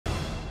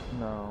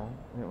No,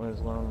 it was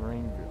Lone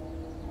Ranger.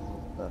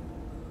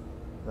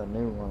 The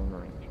new Lone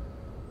Ranger.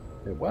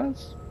 It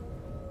was?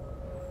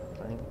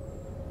 I think.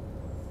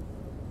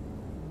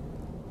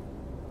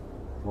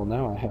 Well,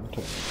 now I have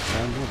to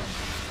find one.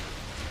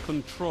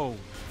 Control.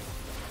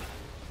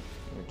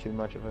 You're too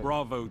much of a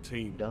Bravo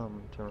team.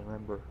 dumb to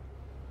remember.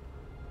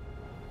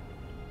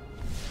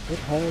 It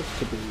has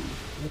to be.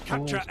 It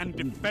Capture has to and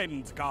be.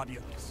 defend,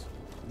 Guardians.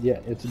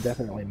 Yeah, it's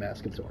definitely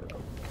Mask of Zorro.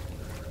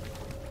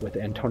 With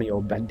Antonio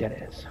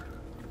Banderas.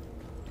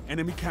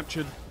 Enemy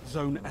captured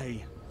Zone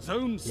A.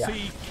 Zone C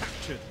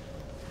captured.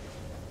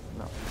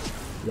 No.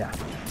 Yeah.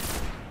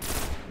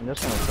 I'm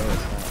just gonna say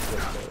it's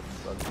not good,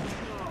 but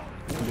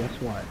Guess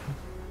what?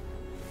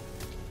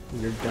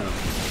 You're done.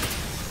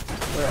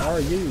 Where are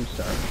you,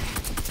 sir?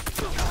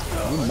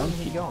 You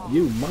monkey.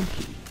 You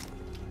monkey.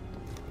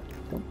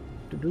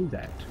 Don't do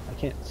that. I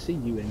can't see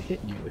you and hit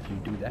you if you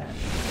do that.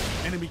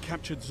 Enemy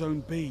captured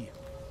Zone B.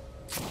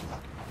 that's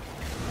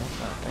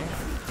not fair.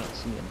 You can't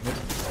see him hit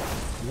him.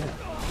 Yeah.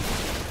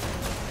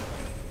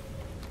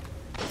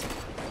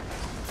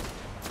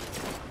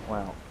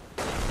 Wow.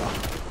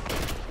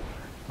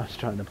 I was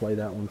trying to play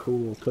that one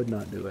cool. Could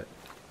not do it.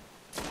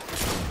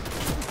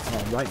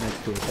 Oh, right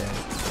next to his head.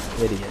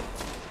 Idiot.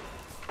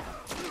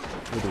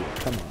 Idiot.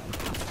 Come on.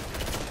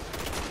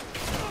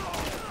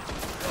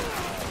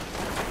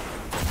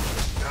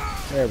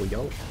 There we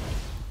go.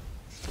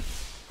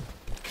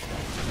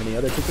 Any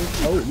other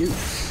tickets? Oh, you.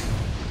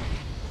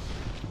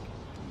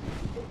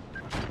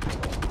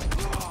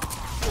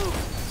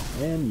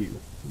 And you.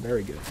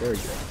 Very good, very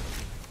good.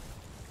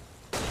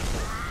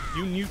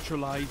 You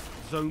neutralized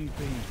Zone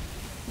B.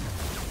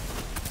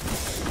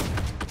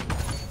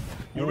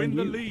 You're in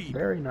the lead.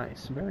 Very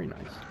nice, very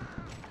nice.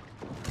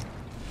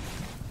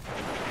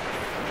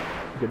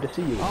 Good to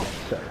see you again,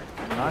 sir.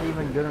 Not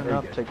even good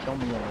enough to kill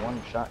me in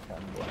one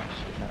shotgun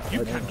blast. You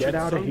Let's captured get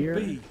out of Zone here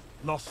B.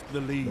 Lost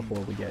the lead. before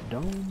we get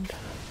domed.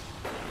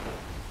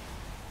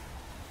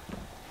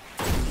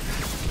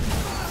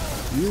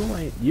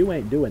 You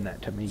ain't doing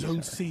that to me,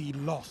 Zone sir. C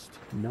lost.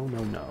 No,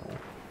 no, no.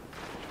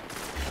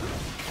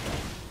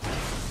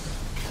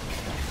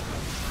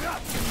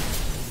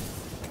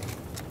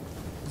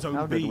 Zone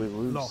How B did we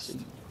lose lost.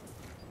 C?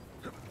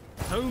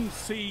 Zone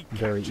C captured.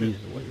 Very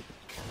easily.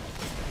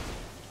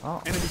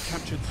 Oh, Enemy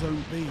captured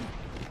Zone B.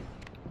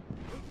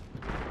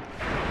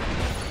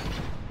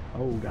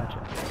 Oh,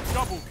 gotcha.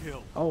 Double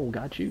kill. Oh,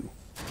 got you.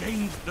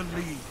 Gained the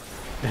lead.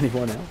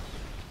 Anyone else?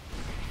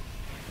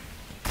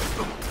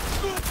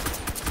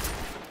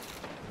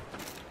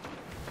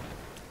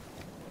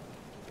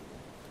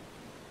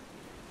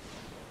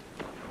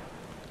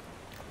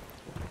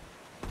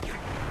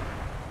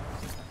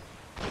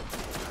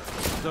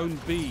 Zone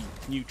B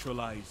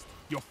neutralized.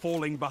 You're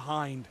falling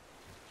behind.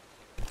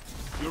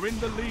 You're in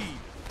the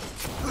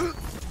lead.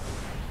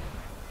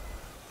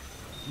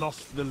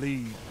 Lost the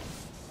lead.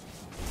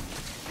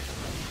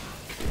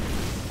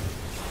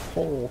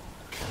 Oh,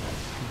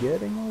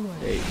 getting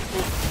away.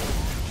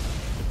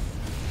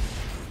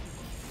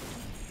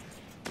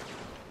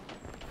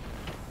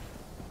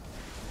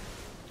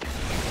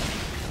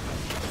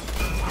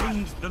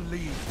 Gained the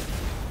lead.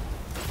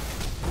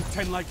 With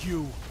 10 like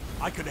you,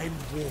 I could end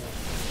war.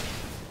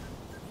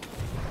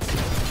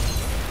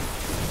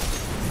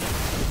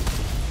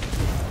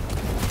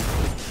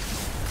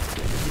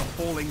 You're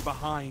falling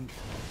behind.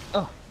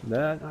 Oh,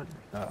 that.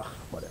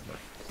 Whatever.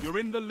 You're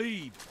in the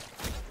lead.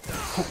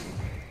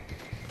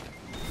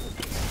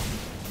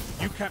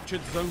 You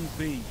captured Zone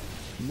B.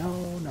 No,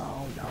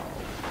 no, no.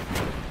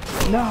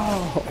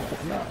 No,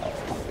 no.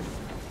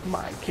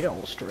 My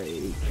kill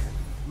streak.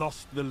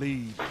 Lost the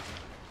lead.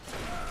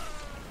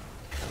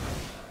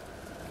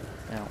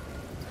 ow.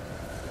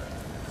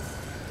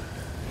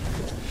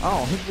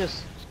 Oh,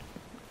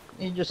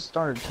 he just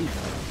started cheating.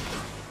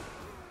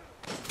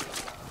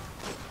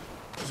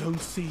 Zone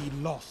C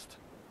lost.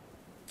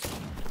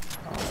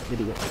 Oh,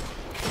 idiot.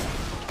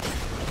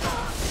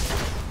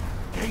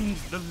 Gained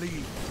the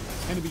lead.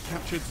 Enemy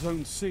captured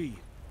Zone C.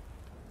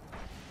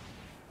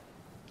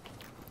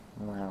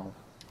 Wow.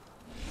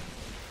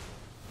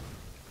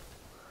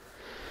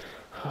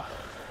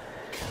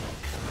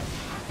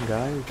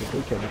 Guys,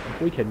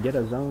 if we can get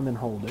a zone and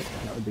hold it,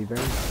 that would be very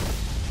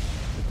nice.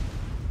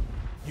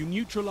 You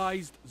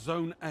neutralized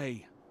Zone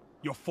A.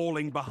 You're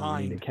falling We need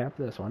behind. to cap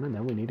this one, and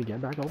then we need to get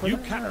back over You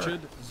there.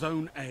 captured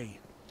Zone A.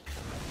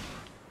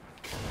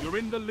 You're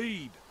in the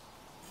lead.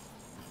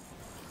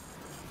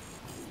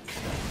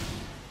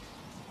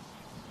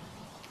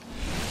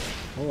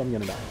 Oh, I'm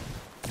gonna die.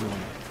 No, no.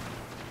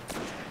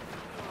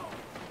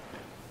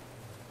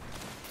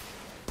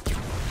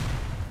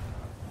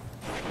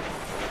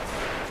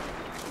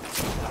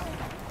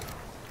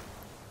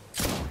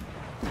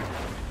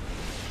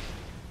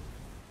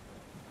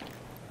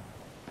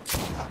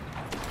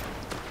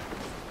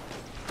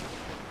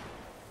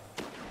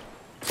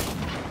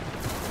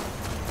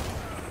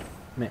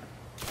 Man,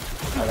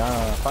 I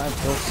got a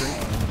 5 kill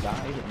streak and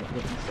died and it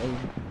didn't say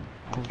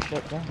I was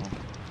shut down.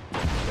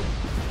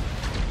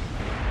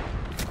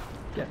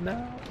 getting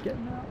out,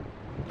 getting out.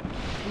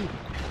 Ooh.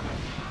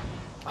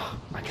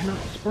 I cannot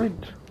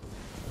sprint.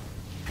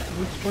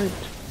 We sprint.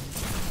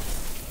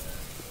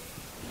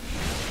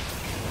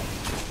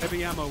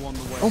 Heavy ammo on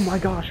the way. Oh my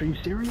gosh, are you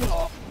serious?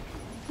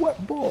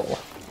 What bull?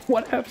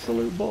 What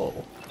absolute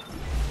bull?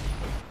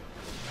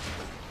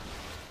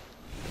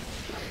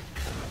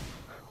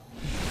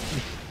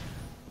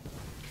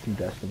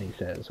 Destiny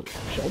says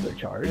shoulder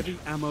charge. Heavy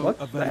ammo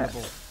What's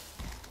available.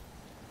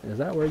 That? Is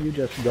that where you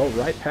just go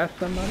right past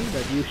somebody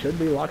that you should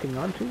be locking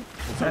onto?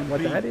 Is that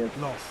what that is?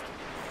 Lost.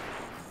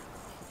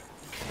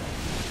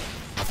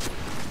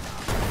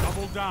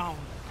 Double down.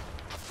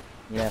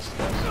 Yes,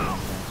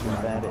 that's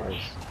what that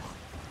is.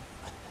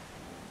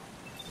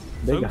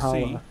 Big Zone C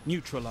holla.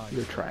 neutralized.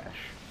 You're trash.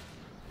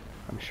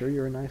 I'm sure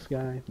you're a nice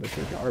guy, but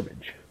you're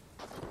garbage.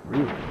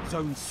 Really?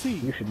 Zone C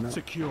You should not.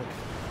 secure.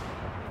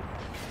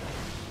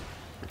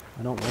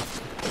 I don't like.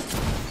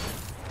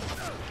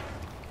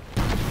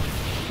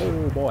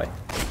 Oh boy.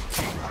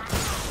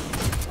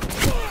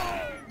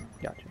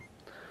 Gotcha.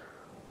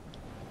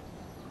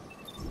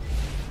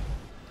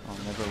 I'll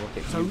never look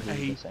at Zone you A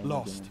the same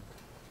lost. again.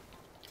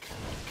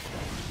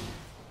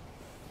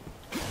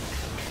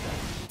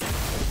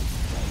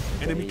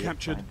 Enemy A,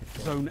 captured fine,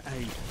 okay. Zone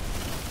A.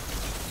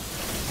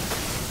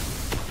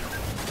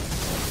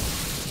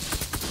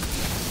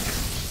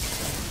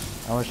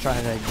 I was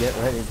trying to get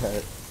ready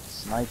to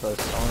snipe a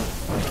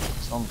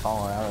storm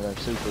caller out of their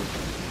super,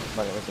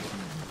 but it was a.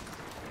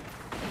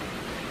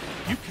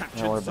 You I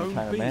captured would have been Zone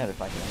kind of B. mad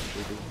if I could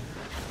actually do it.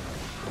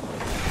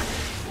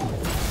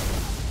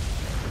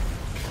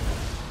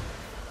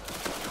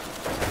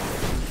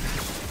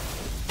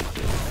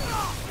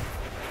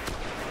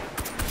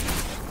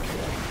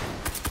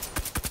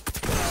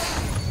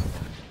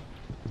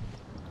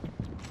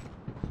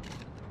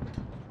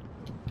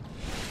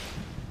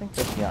 I think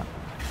this guy.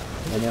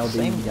 NLB.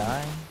 Same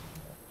guy.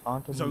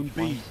 Onto Zone me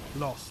B twice.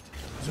 lost.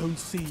 Zone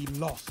C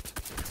lost.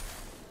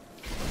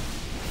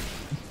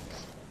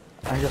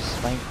 I just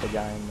spanked the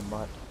guy in the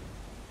butt.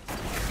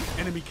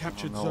 Enemy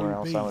captured know where Zone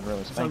else B. I would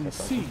really spank Zone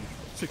if I C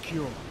could.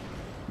 secure.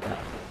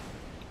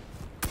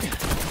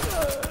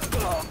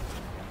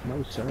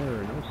 No sir,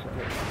 no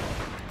sir.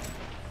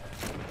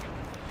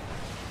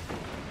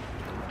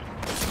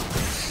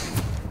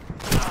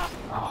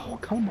 Oh,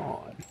 come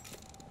on.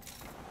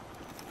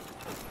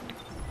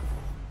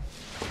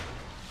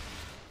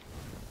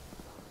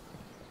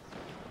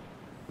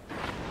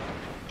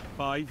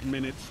 Five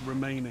minutes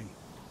remaining.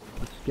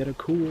 Let's get a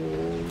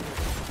cool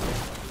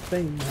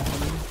thing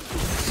happening.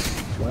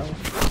 Well,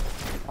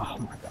 oh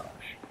my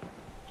gosh.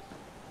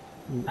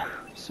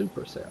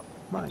 Supercell,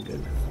 my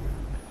goodness.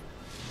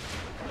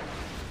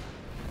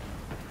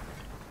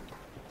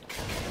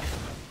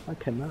 I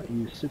cannot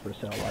use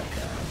Supercell like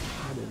that.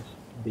 That is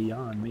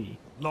beyond me.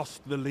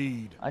 Lost the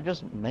lead. I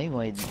just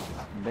meleeed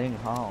Big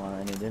Holler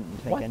and he didn't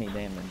take What? any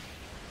damage.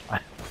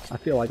 I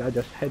feel like I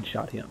just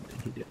headshot him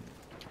and he didn't.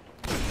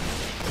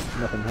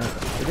 Nothing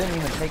happened. It didn't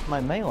even take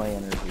my melee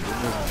energy. It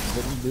just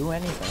didn't do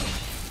anything.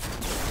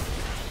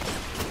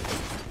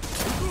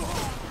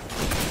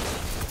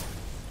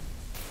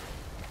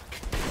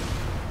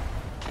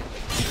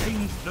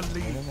 Change the Wait a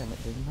lead.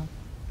 minute, didn't I?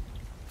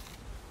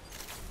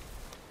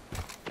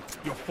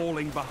 You're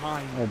falling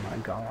behind. Oh my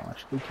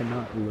gosh, we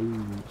cannot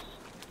lose.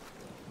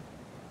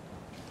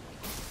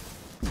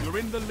 You're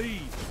in the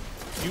lead.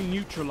 You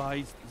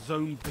neutralized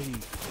Zone B.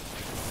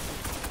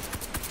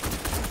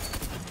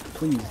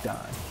 Please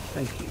die.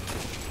 Thank you.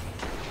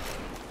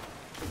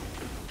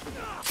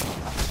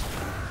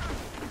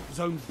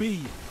 Zone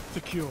B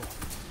secure.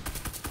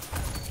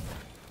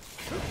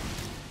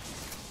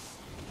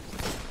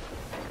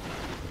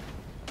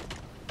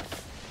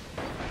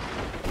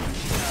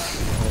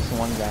 This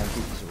one guy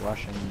keeps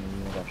rushing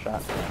me with a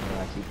shotgun and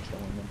I keep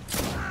killing him.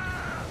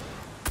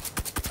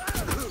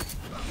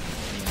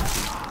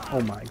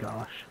 Oh my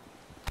gosh.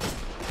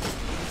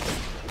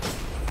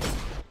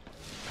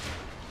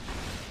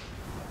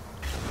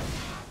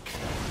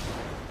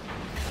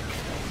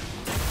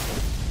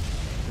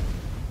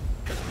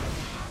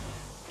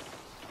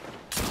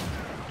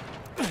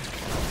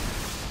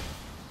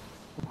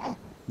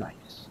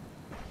 Nice.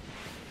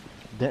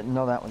 Didn't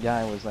know that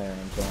guy was there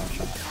until I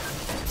shot him.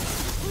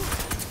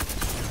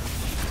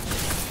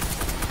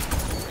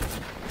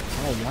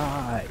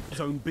 Alright.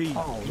 Zone B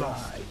lost.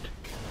 Alright.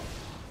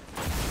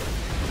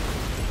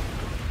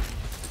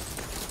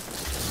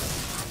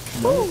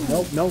 Nope,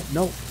 nope, nope,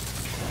 nope.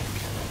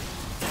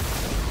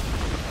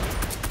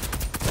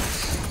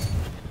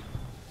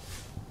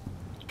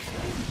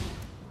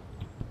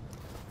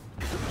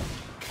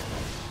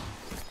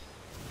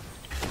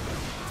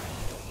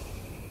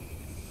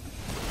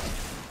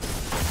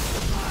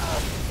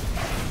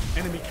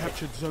 Enemy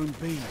captured Zone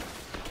B.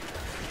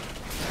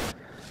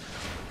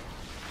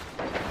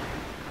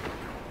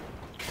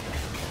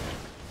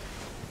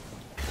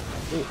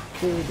 Oh,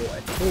 oh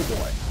boy, oh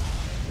boy.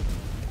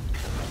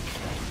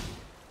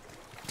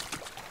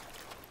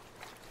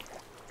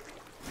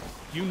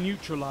 You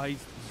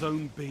neutralized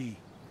Zone B.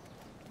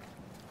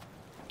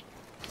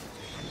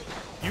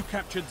 You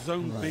captured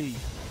Zone B.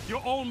 You're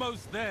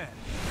almost there.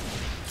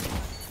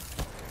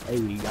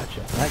 Hey,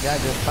 gotcha. That guy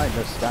just tried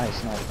to sky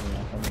snipe me,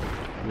 I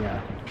think.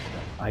 Yeah.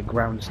 I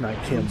ground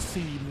sniped him. Zone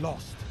C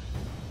lost.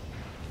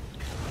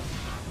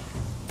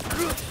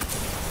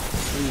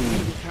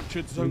 Enemy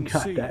captured You Zone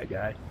got C. that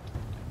guy.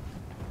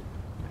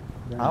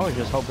 I was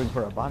just hoping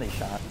for a body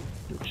shot.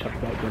 Chuck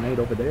that grenade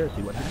over there,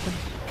 see what happens.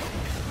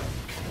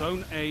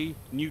 Zone A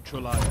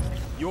neutralized.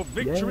 Your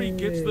victory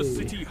gives the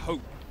city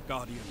hope,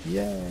 Guardian.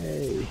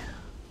 Yay!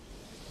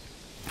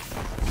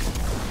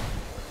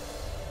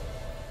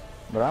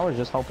 But I was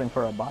just hoping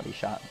for a body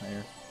shot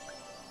there.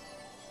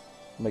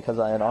 Because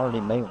I had already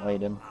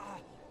meleeed him.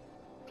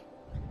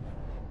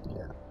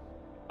 Yeah.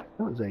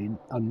 That was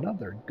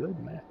another good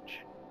match.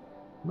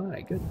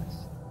 My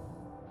goodness.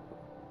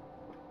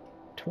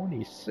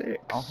 26.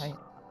 Oh, hey.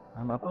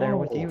 I'm up there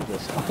with you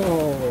this time.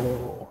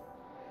 Oh.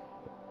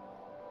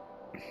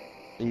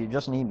 So you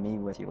just need me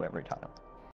with you every time.